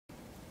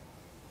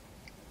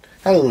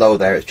Hello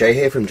there, it's Jay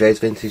here from Jay's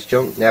Vintage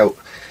Junk. Now,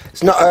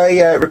 it's not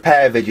a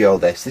repair video.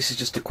 This is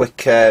just a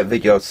quick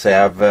video to say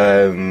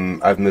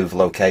I've moved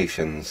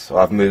locations. So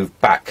I've moved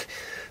back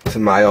to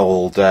my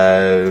old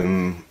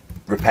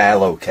repair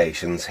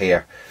locations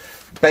here.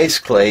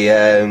 Basically,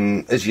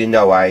 as you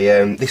know,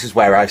 this is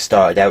where I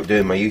started out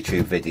doing my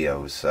YouTube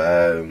videos.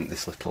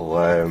 This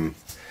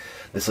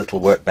little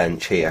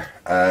workbench here.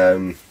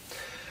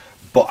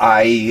 But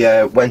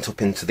I went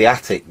up into the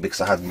attic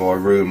because I had more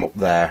room up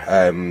there.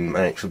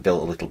 I actually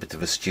built a little bit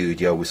of a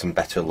studio with some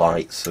better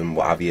lights and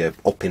what have you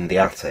up in the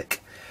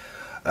attic.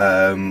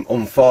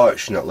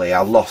 Unfortunately,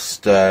 I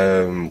lost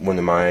one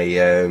of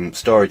my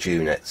storage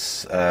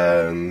units.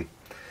 And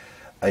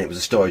it was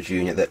a storage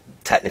unit that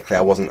technically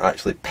I wasn't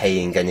actually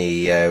paying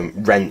any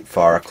rent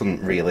for. I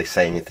couldn't really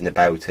say anything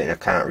about it, and I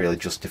can't really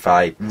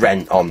justify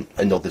rent on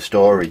another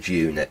storage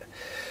unit.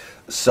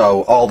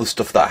 So all the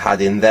stuff that I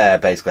had in there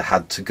basically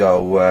had to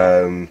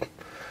go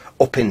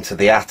up into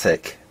the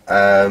attic.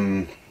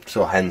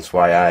 So hence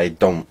why I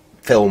don't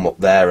film up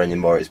there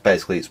anymore. It's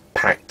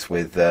packed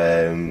with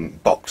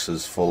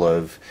boxes full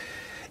of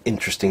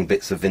interesting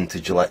bits of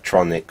vintage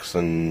electronics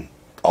and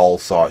all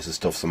sorts of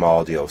stuff, some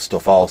audio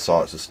stuff, all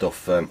sorts of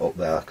stuff up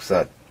there, like I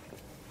said.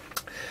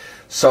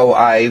 So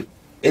I,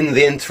 in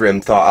the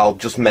interim, thought I'll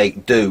just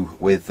make do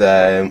with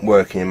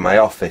working in my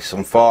office.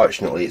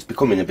 Unfortunately, it's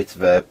becoming a bit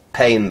of a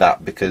pain,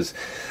 that, because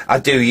I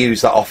do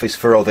use that office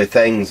for other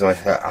things. I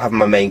have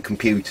my main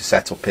computer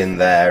set up in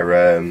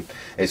there.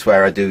 It's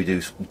where I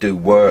do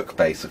work,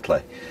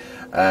 basically.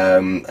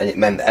 And it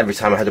meant that every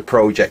time I had a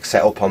project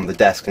set up on the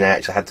desk and I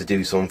actually had to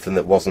do something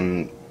that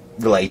wasn't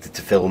related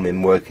to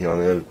filming, working on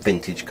a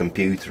vintage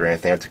computer or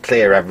anything, I had to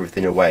clear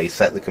everything away,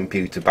 set the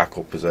computer back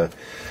up as a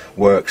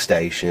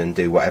workstation and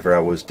do whatever I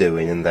was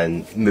doing, and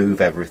then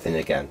move everything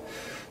again.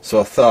 So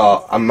I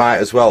thought I might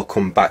as well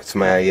come back to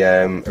my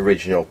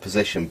original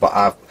position, but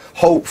I've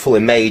hopefully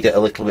made it a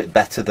little bit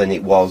better than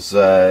it was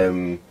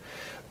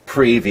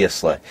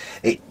previously.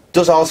 It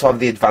does also have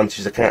the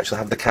advantage I can actually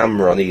have the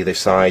camera on either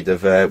side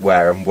of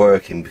where I'm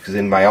working, because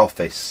in my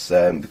office,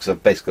 because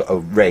I've basically got a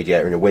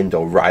radiator and a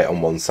window right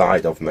on one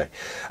side of me,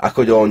 I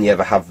could only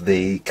ever have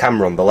the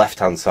camera on the left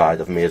hand side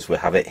of me as we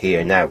have it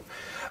here now.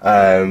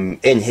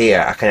 In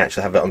here I can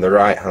actually have it on the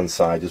right hand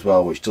side as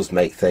well, which does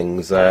make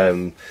things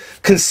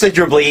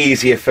considerably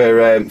easier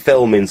for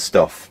filming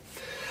stuff.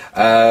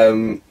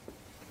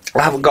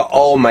 I haven't got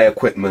all my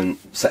equipment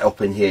set up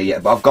in here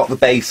yet, but I've got the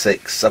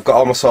basics. I've got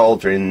all my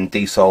soldering,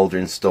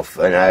 desoldering stuff,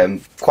 and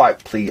I'm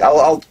quite pleased.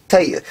 I'll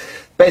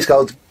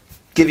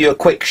give you a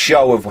quick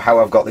show of how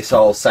I've got this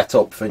all set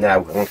up for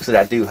now. Like I said,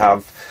 I do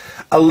have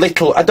a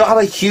little, I don't have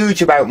a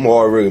huge amount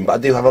more room, but I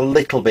do have a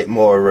little bit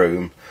more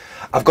room.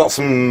 I've got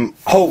some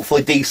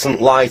hopefully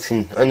decent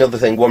lighting. Another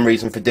thing, one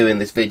reason for doing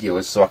this video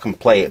is so I can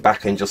play it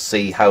back and just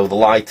see how the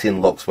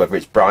lighting looks, whether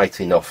it's bright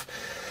enough.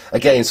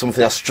 Again,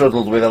 something I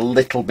struggled with a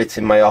little bit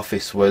in my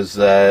office was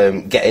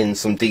getting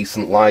some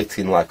decent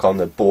lighting, like on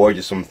the board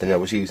or something. I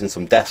was using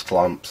some desk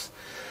lamps,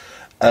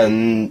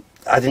 and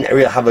I didn't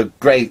really have a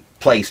great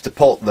place to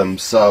put them,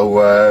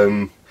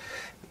 so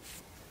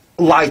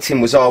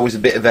lighting was always a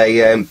bit of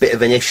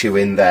an issue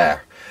in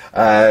there.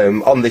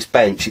 On this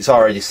bench, it's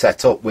already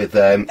set up with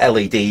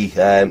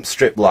LED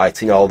strip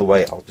lighting all the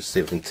way. I'll just see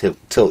if I can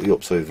tilt you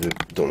up so I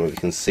don't know if you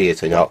can see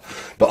it or not.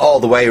 But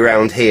all the way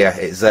around here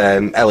is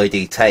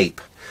LED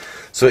tape.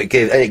 So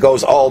it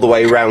goes all the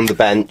way around the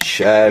bench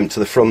to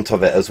the front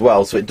of it as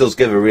well. So it does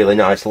give a really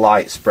nice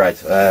light spread.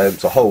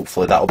 So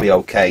hopefully that'll be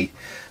okay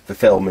for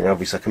filming.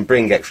 Obviously I can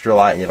bring extra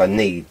lighting if I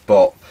need,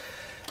 but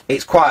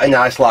it's quite a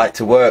nice light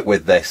to work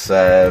with this.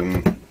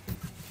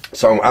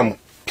 So I'm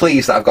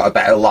pleased that I've got a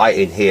better light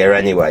in here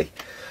anyway.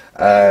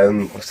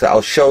 So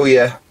I'll show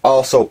you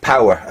also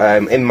power.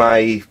 In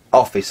my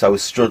office I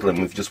was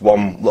struggling with just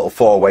one little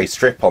four-way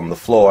strip on the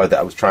floor that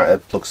I was trying to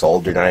plug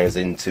soldering irons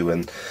into,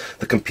 and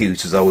the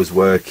computers I was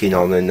working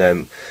on,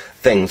 and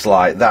things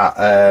like that.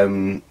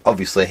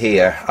 Obviously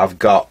here I've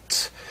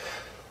got,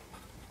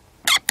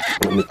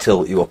 let me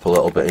tilt you up a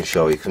little bit and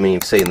show you, because I mean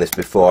you've seen this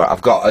before.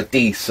 I've got a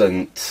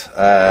decent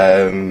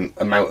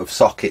amount of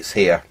sockets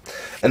here,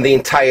 and the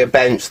entire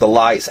bench, the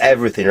lights,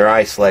 everything are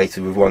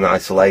isolated with one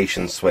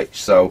isolation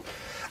switch, so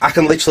I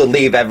can literally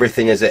leave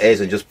everything as it is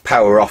and just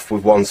power off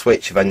with one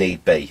switch if I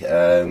need be.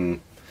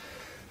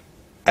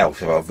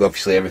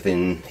 Obviously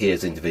everything here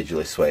is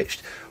individually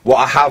switched. What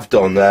I have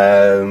done,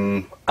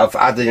 I've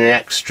added an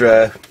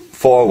extra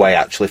four-way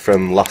actually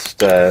from last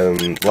time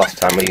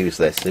I used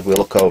this. If we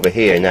look over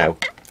here now,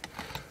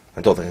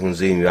 I don't think I can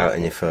zoom you out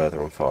any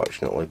further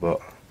unfortunately,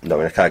 but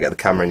no, I can't get the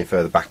camera any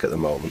further back at the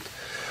moment.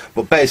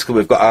 But basically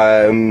we've got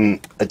a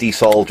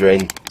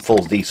desoldering, full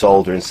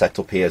desoldering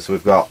setup here. So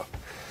we've got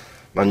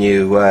my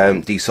new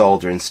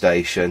desoldering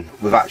station.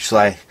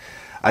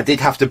 I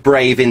did have to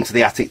brave into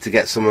the attic to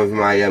get some of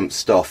my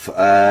stuff.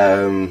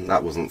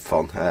 That wasn't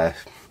fun.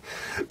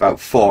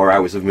 About 4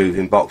 hours of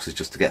moving boxes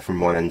just to get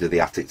from one end of the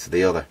attic to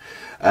the other.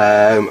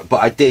 But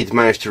I did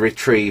manage to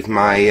retrieve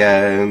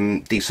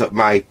my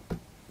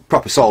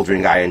proper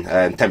soldering iron,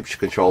 temperature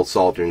controlled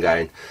soldering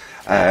iron.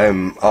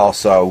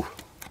 Also,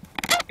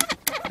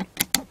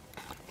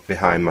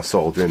 behind my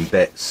soldering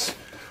bits,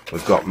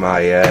 we've got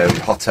my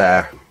hot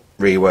air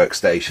rework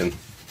station.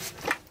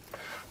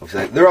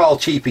 Obviously, they're all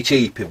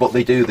cheapy, but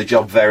they do the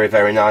job very,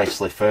 very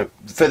nicely for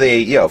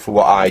the for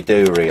what I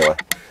do really.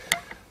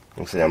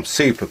 Obviously, I'm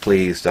super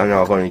pleased. I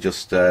know I've only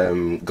just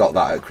got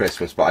that at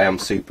Christmas, but I am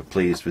super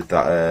pleased with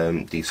that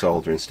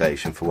desoldering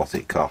station for what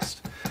it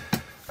cost.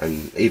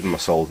 And even my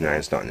soldering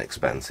iron's not an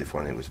expensive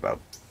one. It was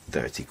about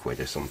 30 quid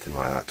or something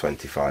like that,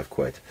 25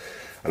 quid.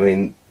 I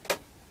mean,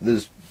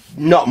 there's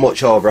not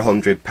much over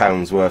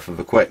 £100 worth of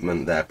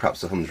equipment there,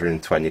 perhaps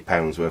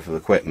 £120 worth of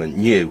equipment,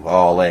 new,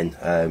 all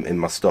in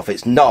my stuff.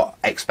 It's not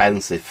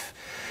expensive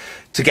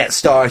to get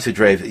started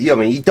with. I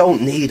mean, you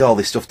don't need all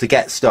this stuff to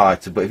get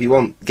started, but if you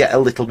want get a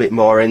little bit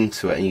more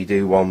into it and you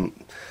do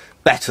want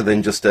better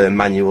than just a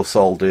manual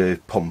solder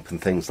pump and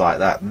things like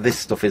that, this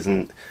stuff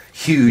isn't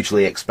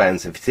hugely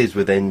expensive. It is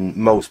within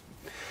most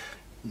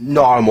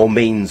normal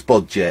means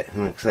budget.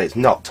 Like I say, it's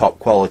not top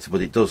quality,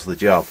 but it does the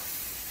job.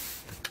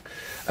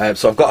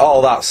 So I've got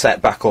all that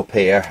set back up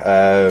here.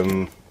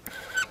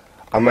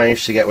 I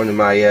managed to get one of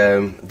my,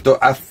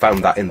 I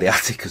found that in the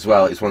attic as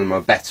well. It's one of my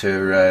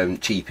better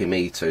cheapy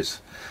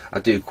meters. I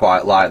do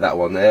quite like that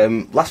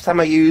one. Last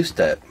time I used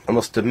it, I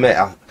must admit,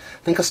 I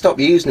think I stopped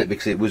using it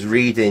because it was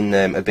reading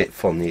a bit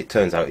funny. It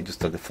turns out it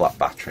just had a flat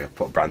battery. I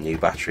put a brand new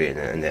battery in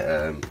it,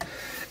 and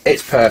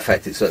it's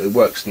perfect. It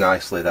works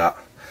nicely, that.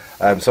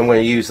 So I'm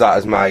going to use that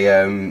as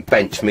my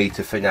bench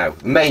meter for now.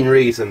 The main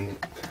reason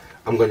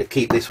I'm going to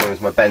keep this one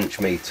as my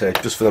bench meter,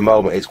 just for the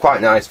moment, it's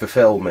quite nice for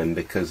filming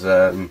because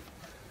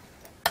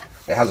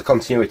it has a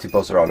continuity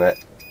buzzer on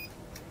it,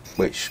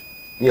 which,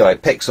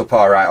 it picks up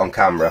alright on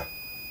camera.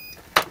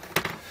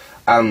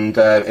 And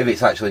if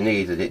it's actually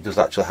needed, it does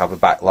actually have a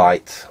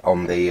backlight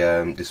on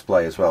the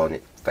display as well, and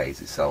it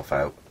fades itself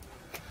out.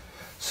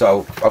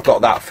 So I've got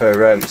that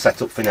for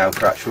set up for now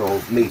for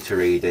actual meter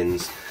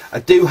readings. I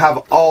do have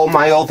all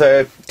my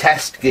other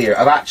test gear.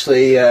 I've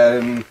actually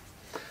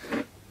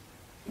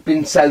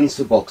been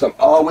sensible, because I'm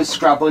always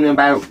scrabbling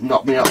about,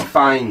 not being able to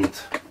find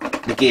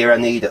the gear I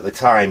need at the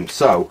time.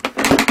 So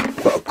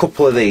I've got a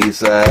couple of these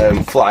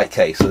flight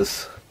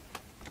cases.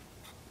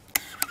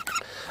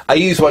 I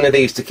use one of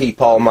these to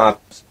keep all my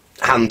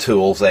hand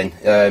tools in,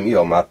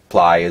 my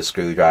pliers,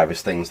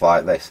 screwdrivers, things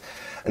like this.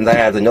 And then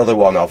I had another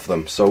one of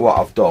them. So what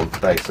I've done,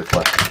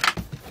 basically,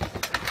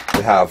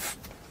 we have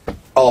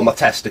all my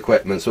test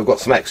equipment. So we've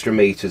got some extra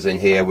meters in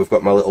here. We've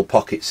got my little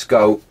pocket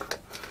scope.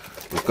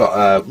 We've got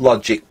a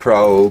logic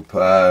probe,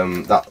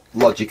 that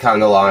logic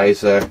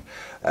analyzer,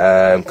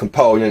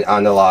 component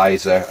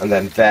analyzer, and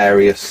then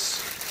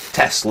various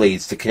test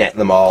leads to connect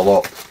them all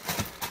up,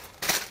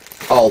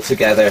 all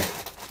together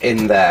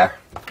in there.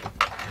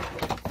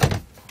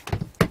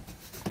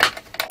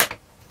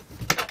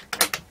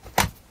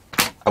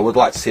 I would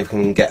like to see if I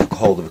can get a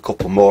hold of a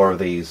couple more of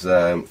these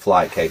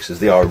flight cases.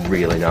 They are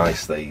really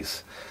nice,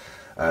 these.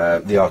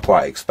 They are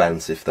quite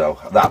expensive though.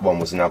 That one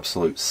was an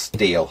absolute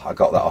steal. I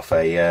got that off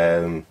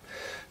a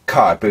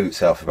car boot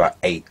sale for about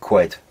 8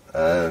 quid.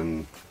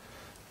 And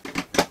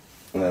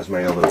there's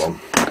my other one.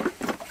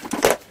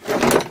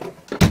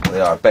 They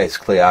are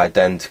basically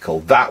identical.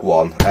 That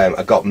one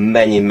I got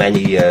many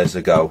years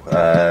ago.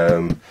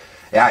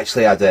 It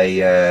actually had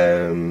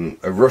a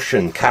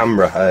Russian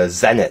camera, a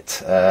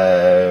Zenit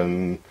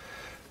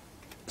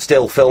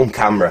still film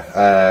camera.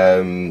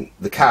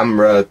 The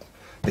camera,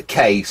 the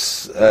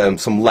case,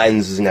 some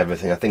lenses and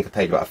everything. I think I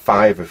paid about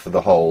 £5 for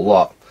the whole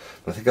lot.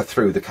 I think I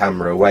threw the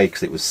camera away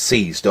because it was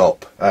seized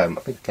up. I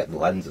think I kept the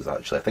lenses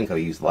actually. I think I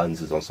used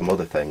lenses on some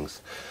other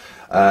things.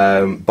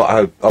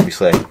 But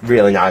obviously a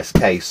really nice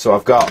case. So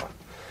I've got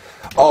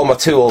all my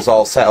tools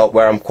all set up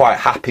where I'm quite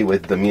happy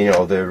with them.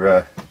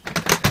 They're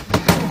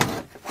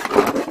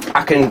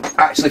I can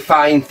actually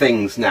find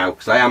things now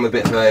because I am a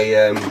bit of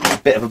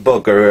a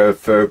bugger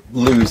for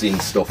losing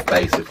stuff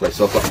basically.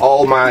 So I've got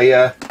all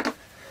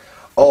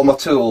my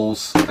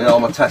tools and all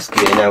my test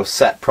gear now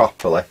set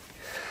properly.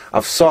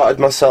 I've sorted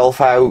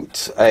myself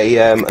out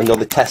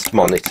another test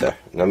monitor.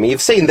 I mean,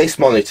 you've seen this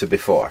monitor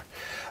before.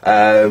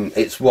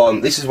 This is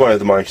one of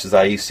the monitors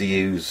I used to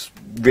use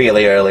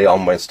really early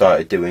on when I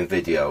started doing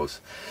videos.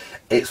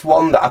 It's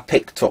one that I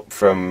picked up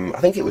from,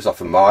 I think it was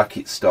off a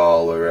market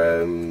stall,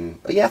 or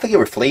yeah, I think it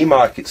was a flea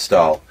market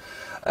stall.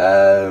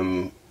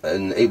 And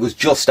it was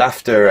just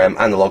after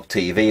analog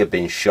TV had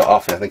been shut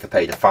off, and I think I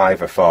paid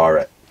 £5 for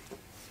it.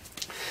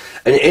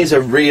 And it is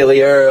a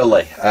really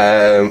early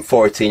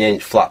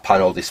 14-inch flat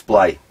panel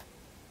display.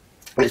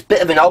 And it's a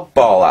bit of an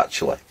oddball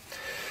actually,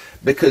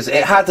 because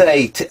it had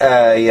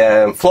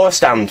a floor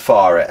stand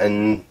for it,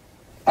 and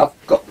I've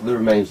got the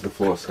remains of the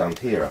floor stand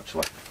here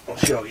actually. I'll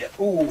show you.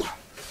 Ooh.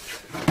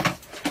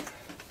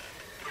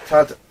 It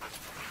had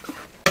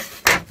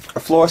a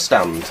floor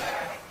stand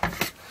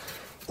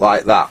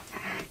like that,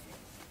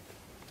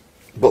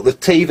 but the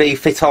TV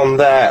fit on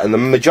there, and the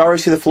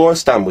majority of the floor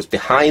stand was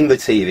behind the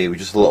TV with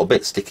just a little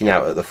bit sticking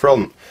out at the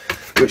front,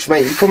 which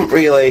meant you couldn't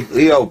really,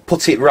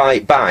 put it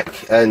right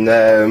back, and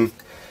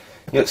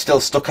it still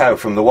stuck out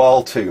from the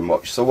wall too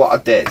much. So what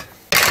I did,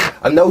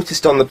 I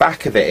noticed on the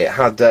back of it, it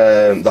had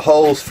the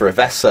holes for a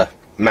VESA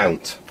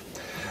mount.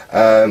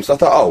 So I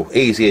thought, oh,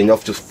 easy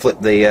enough, just flip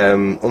the,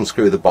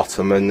 unscrew the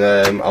bottom and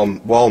I'll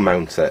wall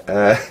mount it.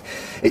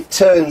 It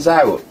turns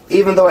out,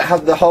 even though it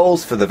had the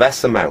holes for the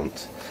VESA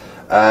mount,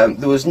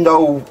 there was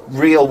no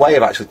real way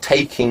of actually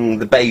taking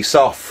the base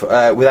off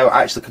without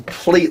actually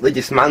completely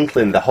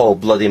dismantling the whole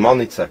bloody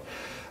monitor,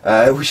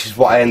 which is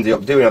what I ended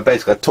up doing. I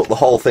took the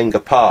whole thing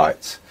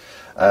apart,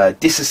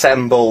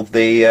 disassembled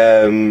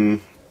the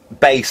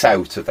base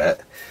out of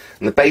it,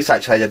 and the base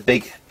actually had a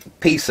big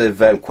piece of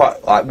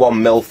quite like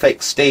 1 mil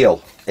thick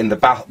steel in the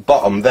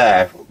bottom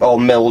there, all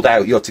milled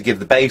out. You had to give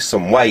the base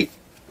some weight.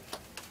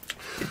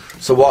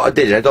 So what I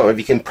did, I don't know if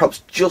you can perhaps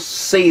just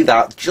see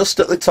that just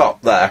at the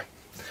top there.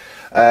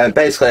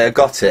 Basically I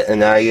got it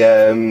and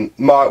I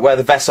marked where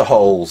the VESA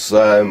holes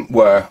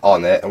were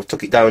on it. I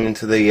took it down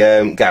into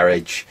the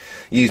garage,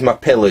 used my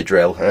pillar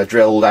drill, and I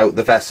drilled out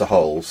the VESA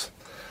holes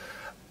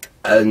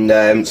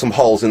and some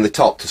holes in the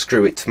top to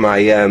screw it to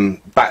my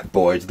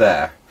backboard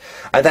there.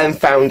 I then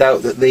found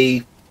out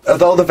that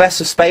although the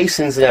VESA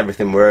spacings and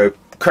everything were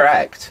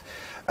correct,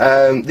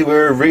 they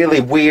were a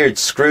really weird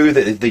screw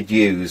that they'd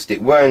used.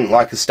 It weren't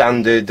like a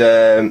standard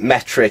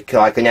metric,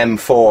 like an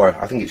M4.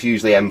 I think it's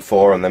usually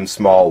M4 on them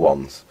small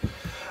ones.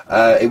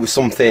 It was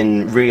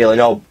something real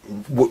and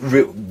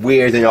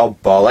weird and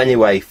oddball.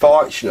 Anyway,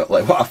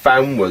 fortunately, what I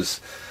found was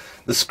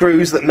the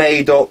screws that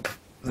made up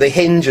the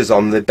hinges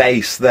on the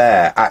base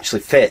there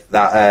actually fit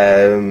that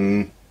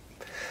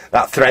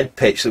that thread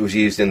pitch that was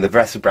used in the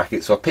VESA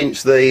bracket. So I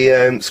pinched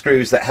the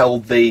screws that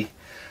held the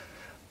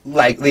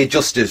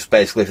adjusters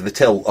basically for the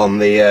tilt on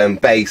the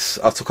base.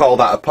 I took all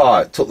that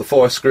apart, took the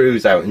 4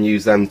 screws out and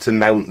used them to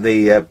mount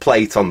the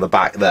plate on the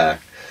back there,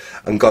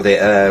 and got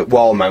it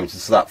wall mounted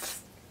so that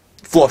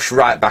flush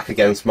right back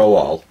against my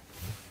wall.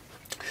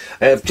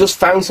 I've just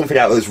found something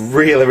out that's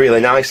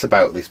really nice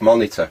about this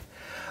monitor.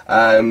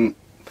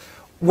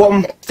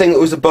 One thing that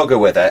was a bugger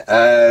with it,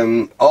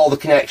 all the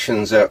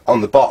connections are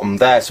on the bottom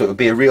there, so it would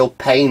be a real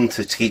pain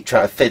to keep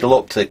trying to fiddle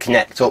up to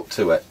connect up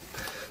to it.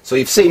 So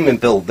you've seen me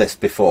build this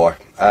before.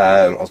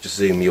 I'll just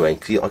zoom you in,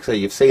 because like I say,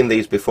 you've seen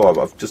these before,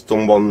 but I've just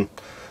done one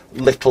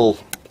little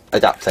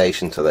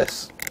adaptation to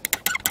this.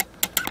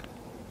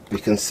 You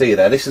can see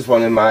there, this is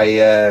one of my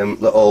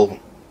little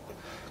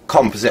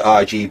composite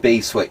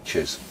RGB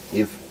switches.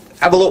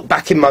 Have a look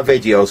back in my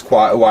videos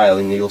quite a while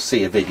and you'll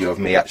see a video of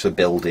me actually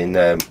building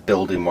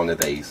one of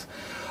these.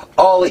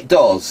 All it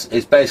does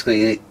is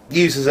basically it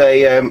uses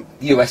a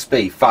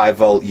USB,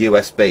 5-volt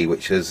USB,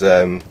 which is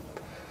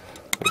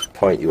let's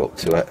point you up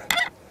to it.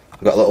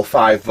 I've got a little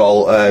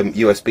 5-volt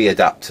USB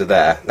adapter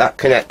there. That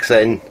connects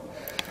in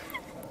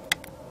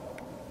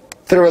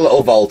through a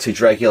little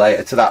voltage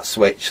regulator to that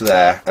switch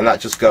there, and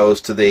that just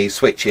goes to the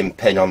switching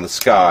pin on the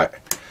SCART.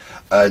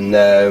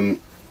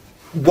 And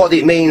what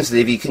it means is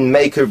if you can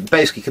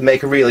basically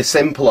make a really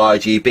simple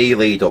RGB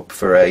lead up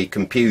for a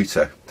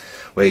computer,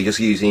 where you're just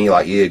using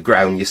like your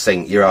ground, your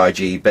sync, your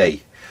RGB.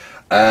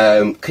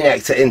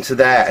 Connect it into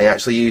there and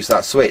actually use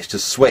that switch to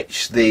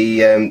switch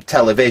the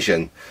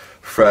television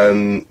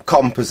from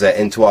composite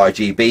into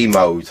RGB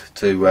mode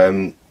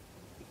to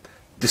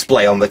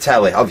display on the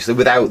telly. Obviously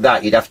without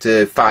that you'd have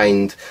to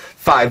find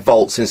 5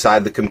 volts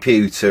inside the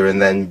computer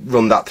and then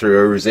run that through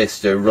a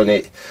resistor, run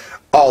it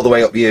all the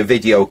way up your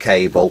video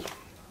cable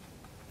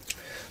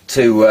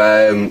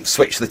to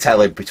switch the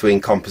telly between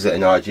composite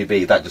and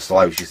RGB. That just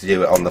allows you to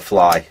do it on the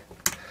fly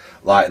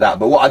like that.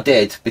 But what I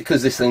did,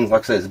 because this thing,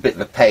 like I said, is a bit of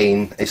a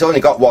pain, it's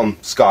only got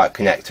one SCART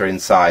connector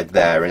inside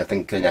there, and I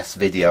think an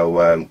S-video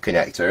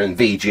connector, and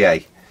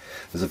VGA.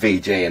 There's a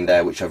VGA in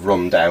there which I've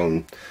run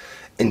down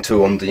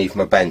into underneath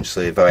my bench,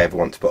 so if I ever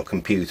want to put a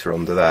computer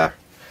under there.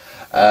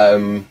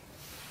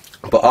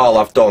 But all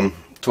I've done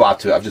to add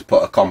to it, I've just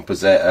put a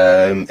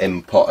composite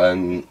input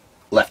and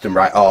left and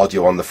right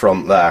audio on the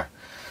front there.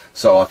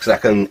 So I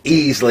can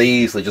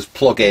easily just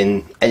plug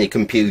in any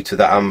computer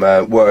that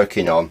I'm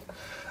working on,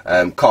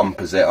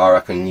 composite, or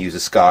I can use a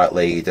SCART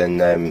lead and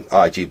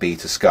RGB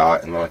to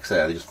SCART, and like I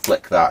say, I just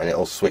flick that and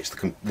it'll switch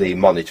the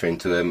monitor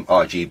into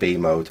RGB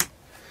mode.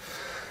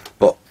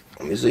 But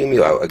let me zoom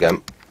you out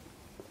again,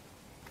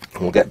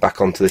 and we'll get back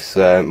onto this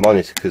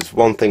monitor, because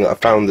one thing that I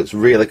found that's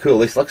really cool,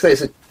 this, like I say,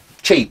 it's a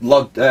cheap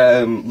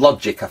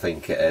Logic, I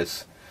think it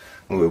is.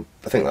 I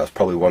think that's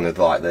probably one of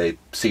the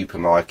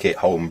supermarket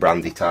home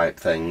brandy type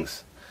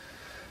things.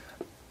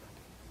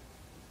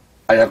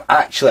 And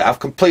I've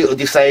completely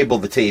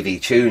disabled the TV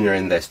tuner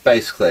in this.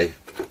 Basically,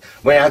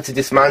 when I had to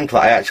dismantle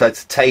it, I actually had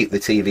to take the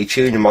TV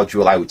tuner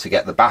module out to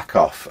get the back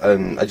off,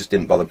 and I just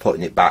didn't bother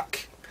putting it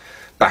back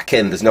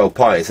in. There's no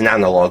point. It's an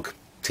analog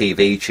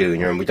TV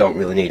tuner, and we don't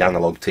really need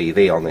analog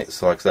TV on it.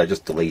 So like I said, I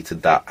just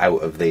deleted that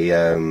out of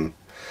the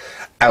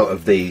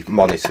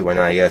monitor when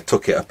I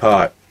took it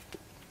apart.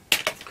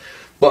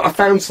 But I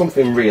found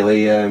something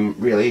really,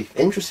 really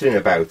interesting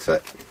about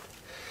it,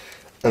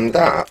 and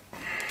that,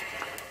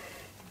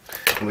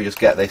 we just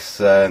get this.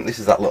 This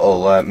is that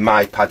little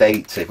MyPad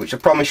 80, which I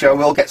promise you I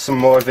will get some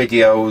more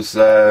videos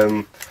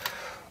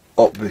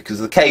up because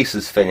the case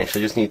is finished. I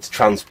just need to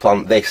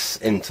transplant this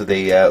into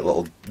the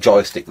little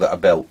joystick that I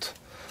built.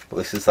 But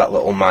this is that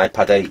little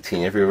MyPad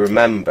 18. If you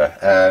remember,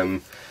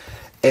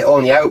 it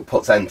only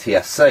outputs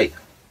NTSC.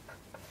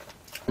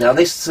 Now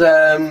this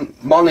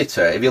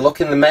monitor, if you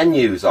look in the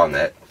menus on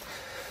it,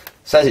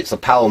 says it's a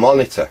PAL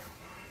monitor.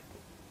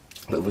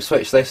 But if we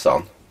switch this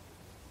on,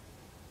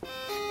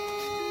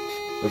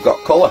 we've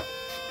got colour.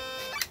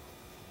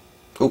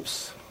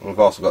 Oops, we've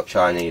also got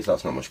Chinese,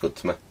 that's not much good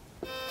to me.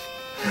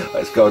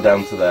 Let's go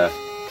down to there.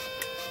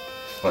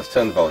 Let's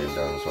turn the volume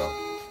down as well.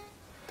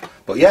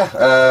 But yeah,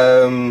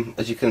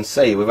 as you can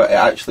see, it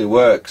actually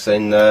works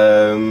in.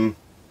 It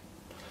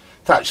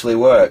actually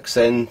works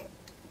in.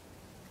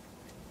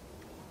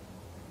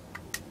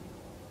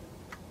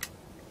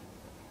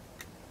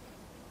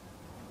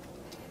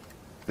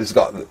 It's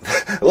got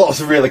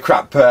lots of really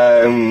crap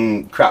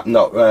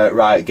not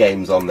right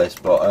games on this,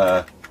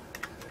 but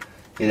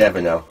you never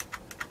know.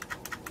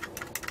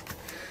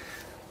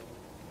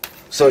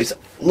 So it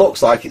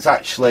looks like it's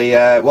actually,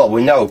 well,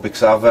 we know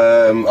because I've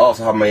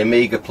also had my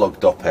Amiga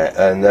plugged up it,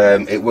 and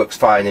it works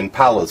fine in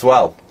PAL as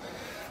well.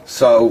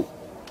 So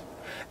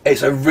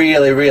it's a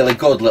really, really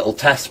good little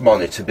test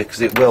monitor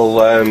because it will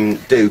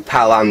do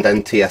PAL and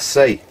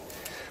NTSC,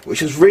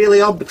 which is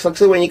really odd because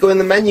actually when you go in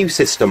the menu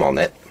system on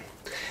it,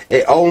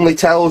 it only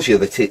tells you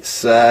that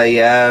it's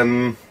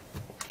PAL.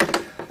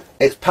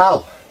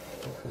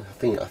 I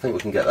think we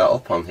can get that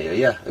up on here.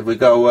 Yeah, if we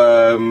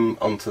go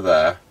onto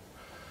there.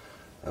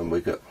 And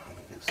we got, I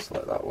think it's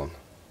like that one,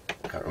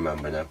 I can't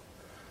remember now.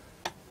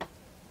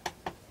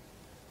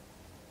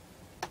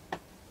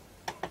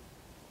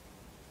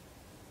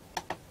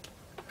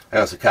 I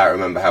also can't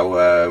remember how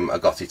I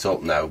got it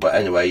up now, but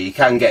anyway, you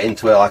can get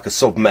into like a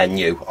sub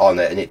menu on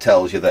it and it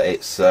tells you that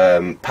it's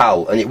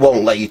PAL, and it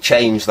won't let you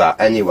change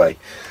that anyway.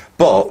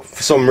 But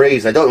for some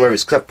reason, I don't know whether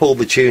it's because I pulled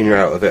the tuner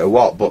out of it or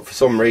what, but for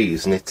some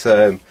reason it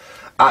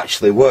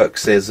actually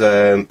works as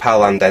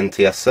PAL and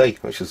NTSC,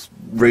 which is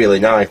really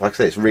nice. Like I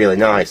said, it's really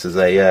nice as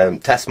a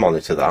test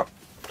monitor, that.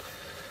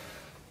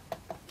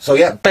 So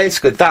yeah,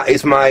 basically that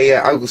is my,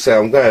 I would say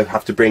I'm going to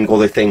have to bring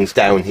other things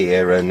down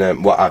here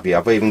and what have you.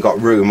 I've even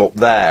got room up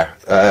there.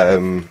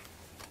 I've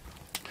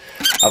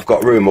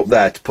got room up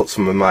there to put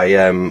some of my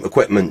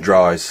equipment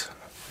drawers,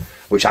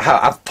 which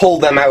I've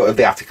pulled them out of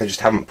the attic. I just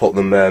haven't put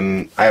them.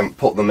 I haven't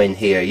put them in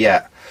here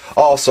yet.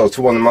 Also,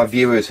 to one of my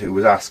viewers who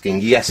was asking,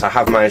 yes, I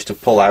have managed to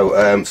pull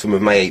out some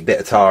of my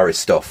 8-bit Atari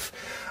stuff.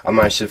 I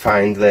managed to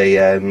find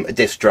a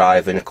disk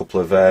drive and a couple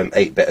of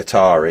 8-bit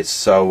Ataris.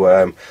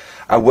 So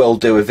I will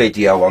do a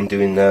video on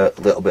doing a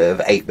little bit of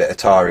 8-bit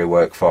Atari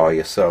work for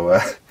you. So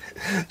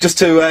just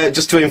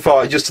to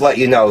inform, just to let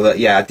you know that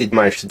yeah, I did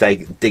manage to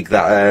dig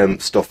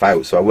that stuff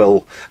out. So I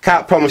will.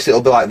 Can't promise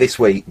it'll be like this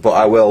week, but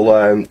I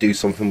will do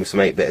something with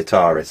some 8-bit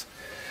Ataris.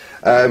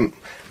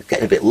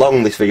 Getting a bit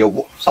long this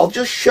video. I'll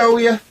just show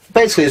you.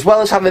 Basically, as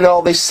well as having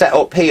all this set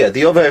up here,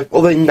 the other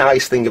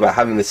nice thing about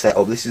having this set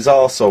up, this is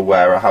also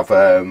where I have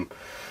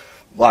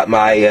like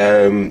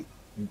my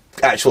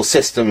actual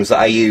systems that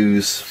I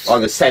use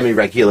on a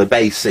semi-regular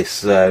basis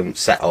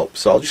set up.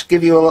 So I'll just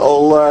give you a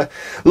little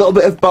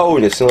bit of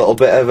bonus and a little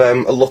bit of a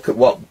look at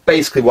what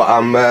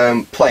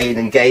I'm playing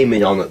and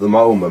gaming on at the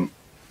moment.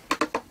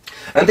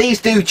 And these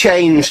do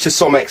change to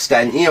some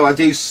extent. You know, I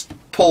do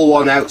pull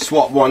one out,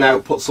 swap one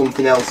out, put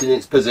something else in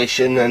its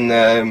position,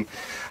 and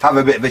have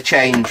a bit of a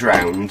change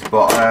round,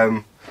 but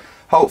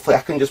hopefully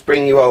I can just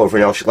bring you over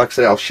and like I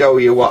said, I'll show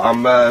you what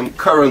I'm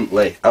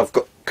currently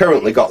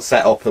got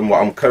set up and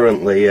what I'm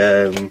currently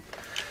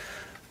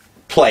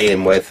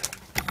playing with.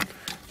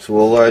 So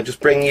we'll just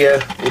bring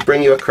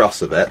you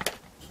across a bit.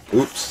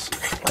 Oops,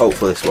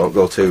 hopefully this won't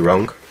go too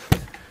wrong.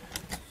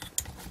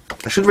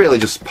 I should really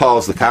just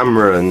pause the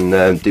camera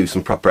and do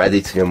some proper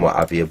editing and what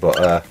have you, but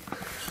I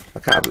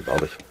can't be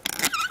bothered.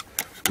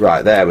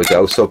 Right, there we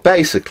go. So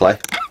basically,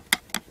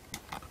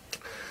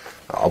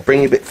 I'll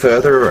bring you a bit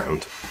further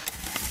around.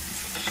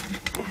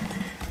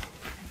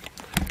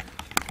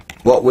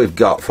 What we've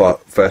got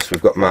first,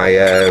 we've got my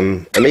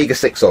Amiga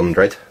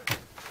 600.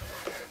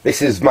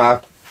 This is my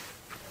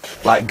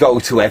like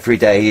go-to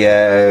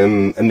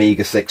everyday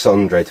Amiga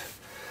 600.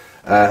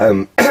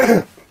 I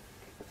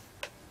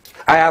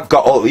have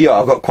got, you know,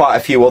 I've got quite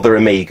a few other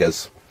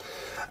Amigas.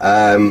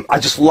 I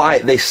just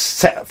like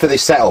this for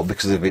this setup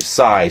because of its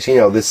size. You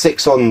know, the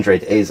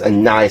 600 is a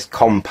nice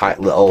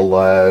compact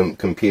little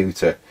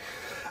computer.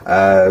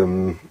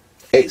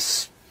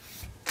 It's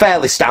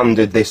fairly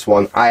standard, this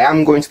one. I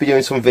am going to be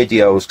doing some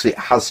videos because it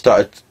has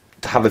started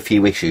to have a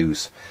few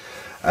issues.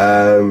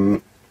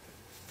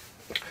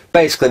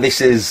 Basically,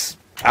 this is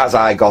as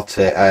I got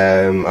it.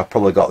 I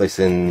probably got this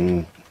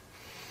in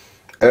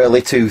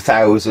early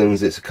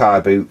 2000s. It's a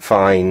car boot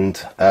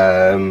find.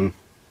 I've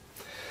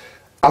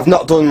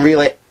not done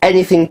really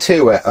anything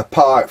to it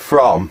apart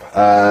from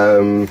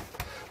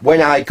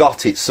when I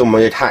got it,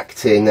 someone had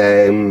hacked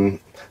in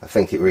I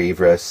think it were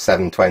either a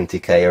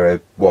 720k or a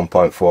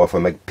 1.4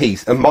 from a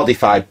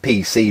modified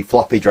PC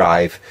floppy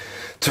drive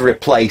to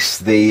replace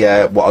the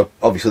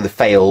obviously the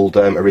failed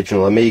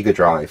original Amiga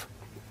drive.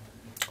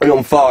 and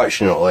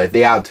unfortunately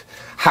they had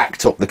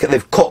hacked up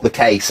they've cut the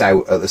case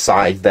out at the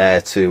side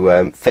there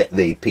to fit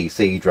the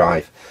PC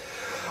drive.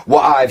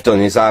 What I've done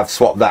is I've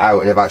swapped that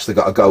out and I've actually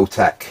got a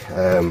Gotek,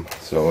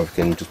 so I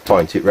can just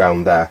point it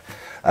round there.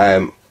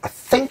 I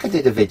think I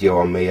did a video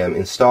on me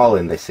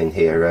installing this in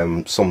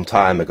here some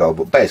time ago,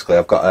 but basically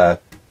I've got a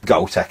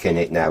Gotek in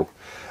it now,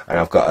 and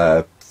I've got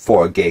a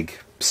 4 gig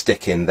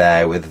stick in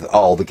there with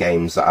all the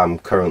games that I'm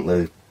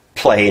currently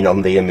playing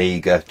on the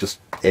Amiga just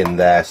in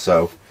there.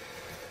 So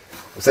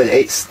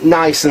it's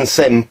nice and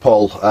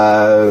simple,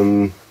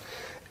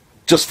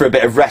 just for a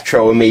bit of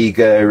retro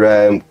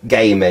Amiga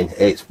gaming.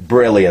 It's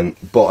brilliant,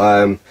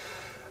 but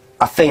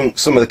I think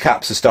some of the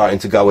caps are starting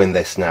to go in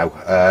this now.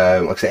 Like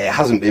I say, it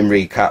hasn't been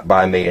recapped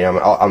by me, and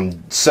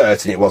I'm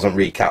certain it wasn't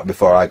recapped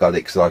before I got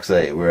it, because like I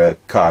say, it were a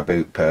car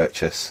boot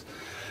purchase.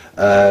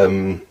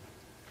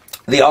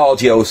 The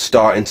audio's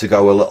starting to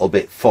go a little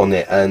bit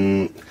funny,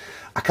 and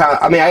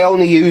I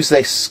only use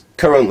this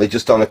currently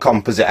just on a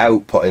composite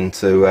output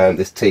into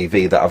this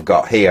TV that I've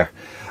got here.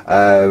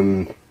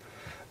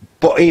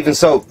 But even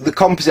so, the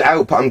composite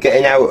output I'm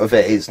getting out of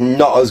it is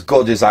not as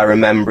good as I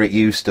remember it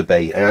used to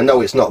be. And I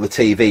know it's not the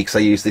TV, because I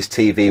use this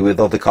TV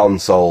with other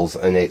consoles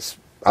and it's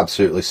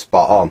absolutely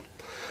spot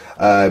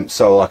on.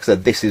 So like I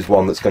said, this is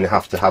one that's going to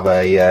have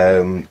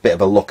a bit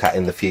of a look at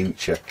in the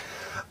future.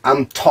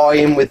 I'm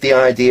toying with the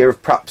idea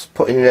of perhaps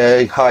putting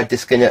a hard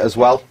disk in it as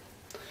well.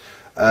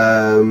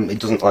 It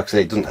doesn't, like I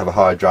say, it doesn't have a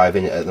hard drive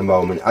in it at the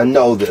moment. I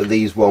know that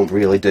these won't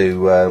really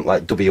do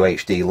like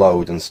WHD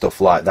load and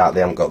stuff like that. They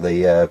haven't got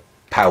the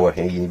power.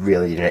 You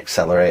really need an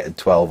accelerated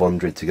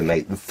 1200 to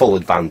make the full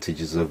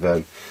advantages of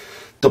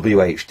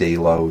WHD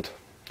load.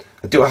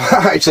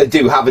 I actually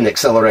do have an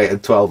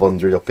accelerated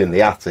 1200 up in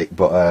the attic,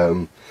 but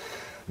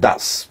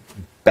that's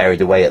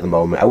buried away at the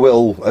moment. I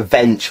will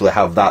eventually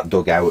have that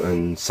dug out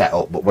and set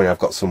up, but when I've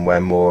got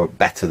somewhere more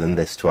better than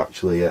this to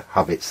actually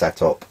have it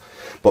set up.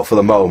 But for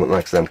the moment,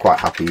 like I said, I'm quite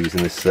happy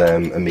using this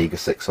Amiga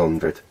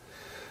 600.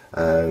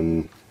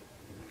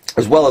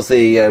 As well as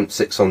the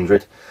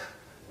 600,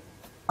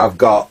 I'm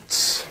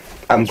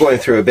going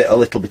through a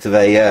little bit of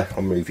a,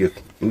 I'll move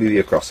you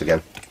across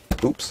again.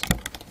 Oops.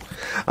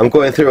 I'm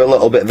going through a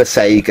little bit of a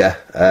Sega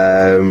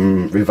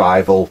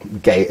revival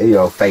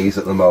phase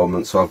at the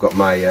moment. So I've got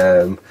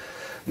my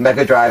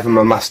Mega Drive and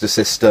my Master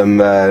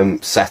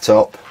System set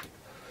up.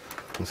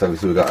 So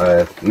we've got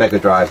a Mega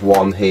Drive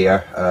 1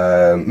 here,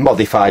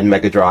 modified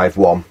Mega Drive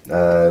 1.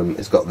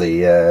 It's got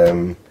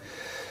the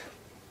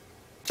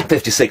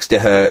 50-60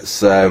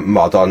 hertz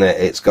mod on it.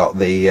 It's got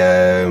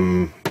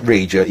the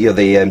region,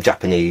 the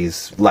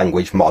Japanese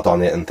language mod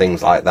on it and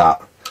things like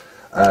that.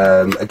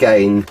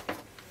 Again,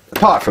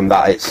 apart from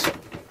that, it's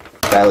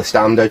fairly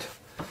standard.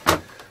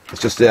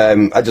 It's just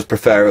I just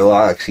prefer it,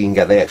 like, so you can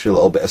get the extra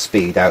little bit of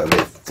speed out of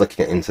it,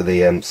 flicking it into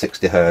the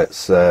 60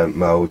 hertz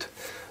mode,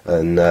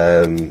 and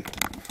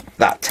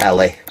that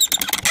telly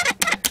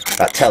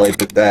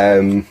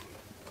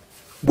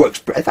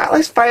works. In fact,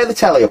 let's fire the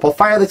telly up. I'll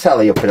fire the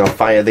telly up and I'll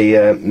fire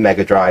the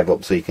Mega Drive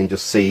up, so you can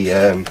just see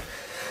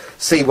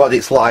what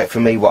it's like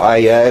for me,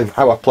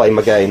 how I play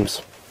my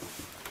games.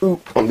 Ooh,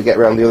 let me get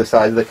around the other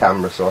side of the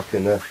camera so I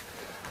can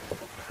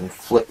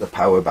flip the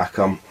power back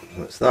on.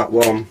 So it's that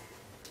one,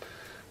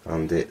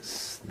 and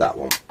it's that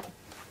one.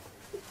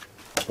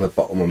 The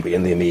bottom one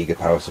being the Amiga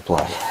power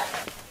supply.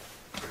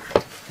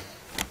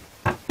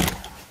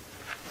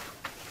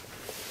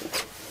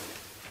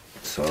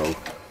 So I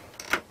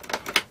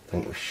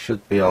think we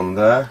should be on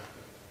there.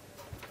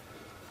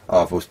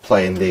 Oh, I was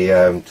playing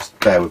the, just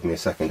bear with me a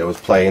second, I was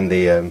playing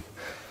the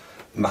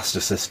Master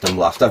System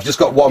last. I've just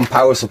got one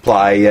power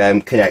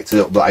supply connected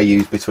up that I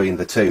use between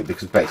the two,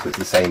 because basically it's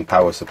the same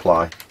power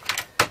supply.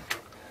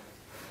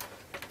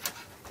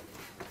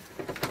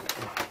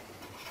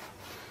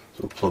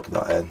 So we'll plug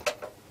that in.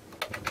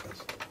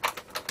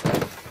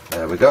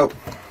 There we go.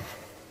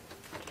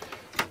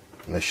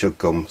 And they should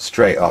come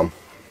straight on.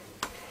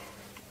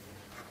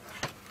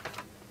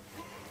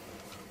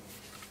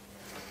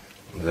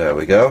 There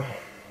we go.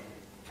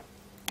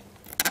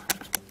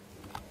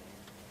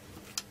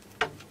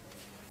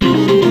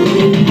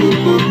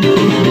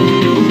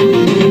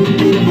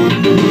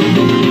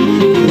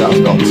 That's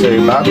not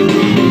too bad.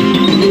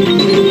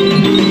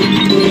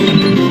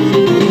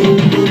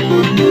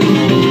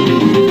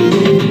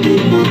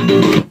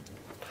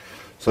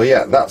 So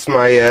yeah, that's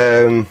my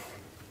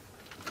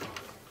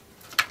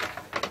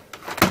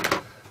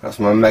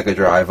Mega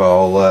Drive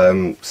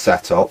all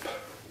set up,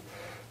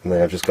 and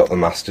then I've just got the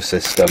Master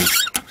System.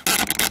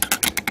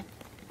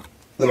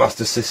 The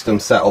Master System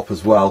set up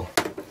as well.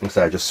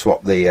 So I just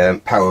swapped the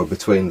power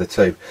between the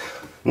two.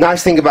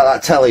 Nice thing about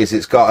that telly is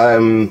it's got I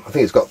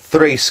think it's got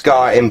 3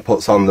 SCART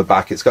inputs on the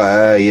back. It's got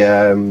a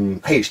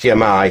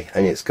HDMI,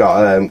 and it's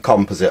got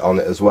composite on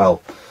it as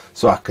well,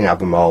 so I can have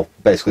them all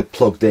basically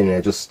plugged in.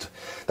 And just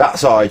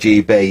that's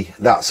RGB,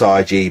 that's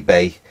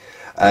RGB,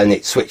 and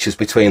it switches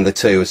between the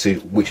two. So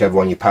whichever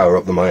one you power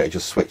up the monitor,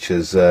 just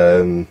switches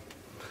to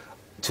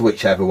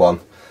whichever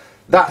one.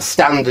 That's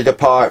standard,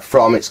 apart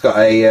from it's got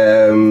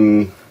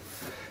a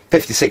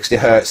 50-60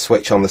 Hertz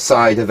switch on the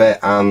side of it,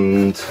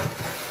 and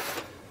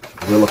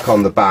if we look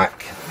on the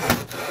back,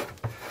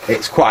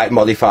 it's quite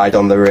modified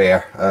on the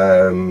rear.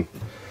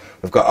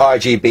 We've got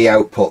RGB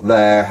output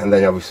there, and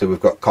then obviously we've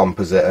got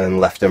composite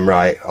and left and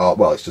right.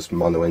 Well, it's just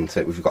mono, isn't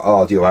it? We've got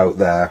audio out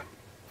there,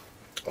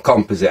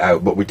 composite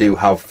out, but we do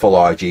have full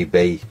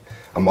RGB.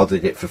 I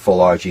modded it for full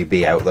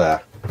RGB out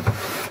there.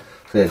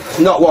 It's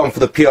not one for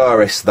the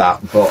purists,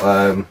 that,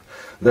 but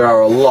there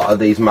are a lot of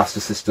these Master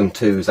System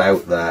 2s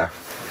out there.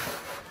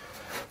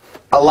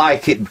 I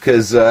like it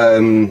because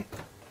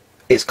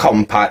it's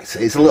compact.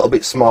 It's a little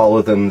bit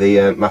smaller than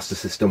the Master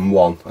System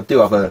 1. I do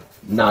have a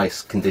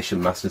nice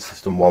condition Master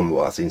System 1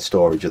 that's in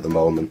storage at the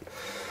moment.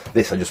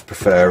 This I just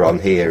prefer on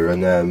here,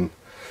 and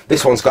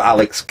this one's got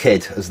Alex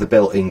Kidd as the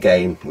built-in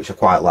game, which I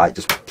quite like,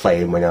 just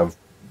playing when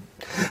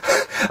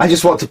I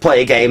just want to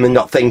play a game and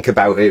not think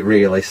about it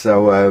really,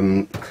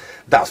 so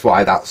that's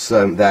why that's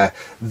there.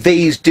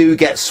 These do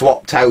get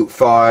swapped out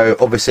for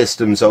other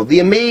systems, so the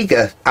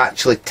Amiga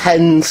actually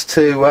tends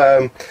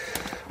to,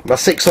 my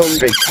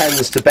 600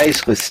 tends to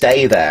basically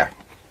stay there,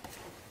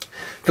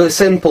 for the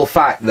simple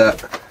fact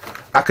that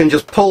I can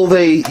just pull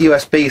the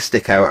USB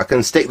stick out, I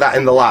can stick that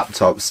in the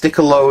laptop, stick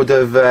a load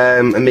of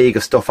Amiga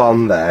stuff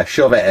on there,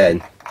 shove it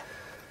in,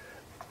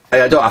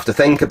 and I don't have to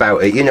think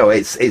about it. You know,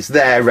 it's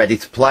there ready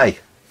to play.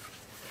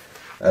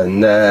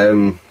 And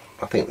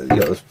I think that, you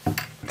know, there's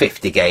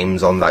 50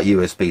 games on that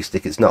USB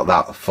stick. It's not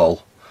that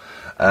full,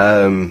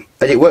 and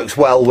it works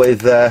well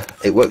with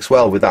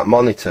that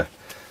monitor.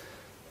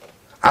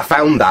 I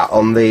found that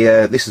on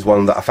the this is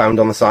one that I found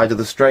on the side of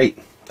the street.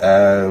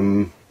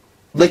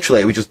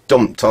 Literally, we just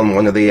dumped on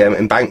one of the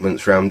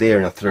embankments round here,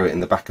 and I threw it in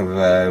the back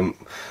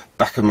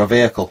of my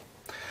vehicle.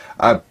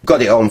 I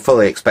got it home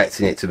fully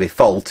expecting it to be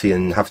faulty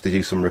and have to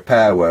do some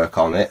repair work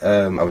on it.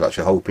 I was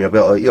actually hoping I'd be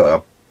able to, you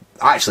know,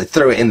 I actually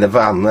threw it in the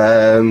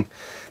van,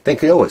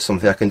 thinking, oh, it's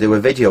something I can do a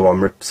video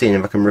on, seeing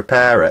if I can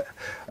repair it.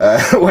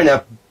 When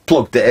I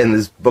plugged it in,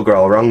 there's bugger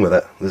all wrong with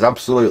it. There's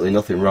absolutely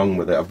nothing wrong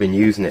with it. I've been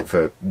using it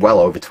for well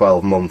over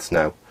 12 months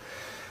now,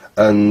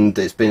 and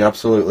it's been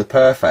absolutely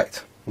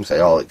perfect.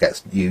 So all it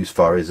gets used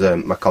for is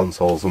my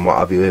consoles and what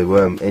have you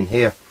in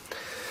here.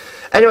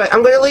 Anyway,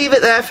 I'm going to leave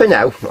it there for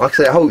now. Like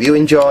I say, I hope you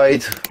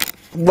enjoyed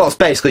what's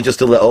basically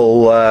just a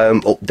little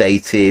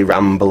updatey,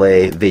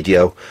 rambly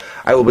video.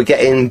 I will be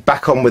getting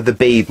back on with the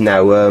bead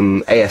now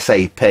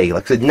ASAP.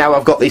 Like I said, now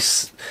I've got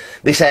this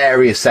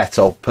area set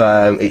up,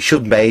 it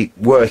should make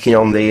working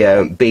on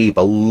the bead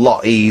a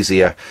lot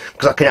easier,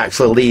 because I can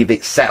actually leave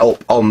it set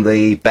up on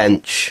the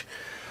bench,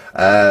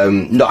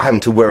 not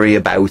having to worry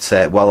about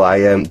it while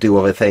I do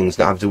other things,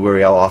 not having to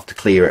worry I'll have to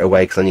clear it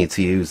away because I need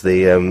to use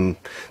the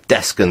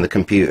desk and the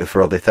computer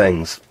for other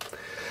things.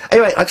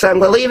 Anyway, like I said, I'm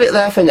going to leave it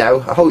there for now.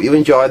 I hope you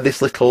enjoyed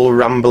this little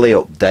rambly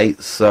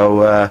update,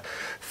 so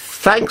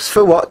thanks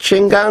for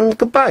watching and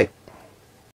goodbye.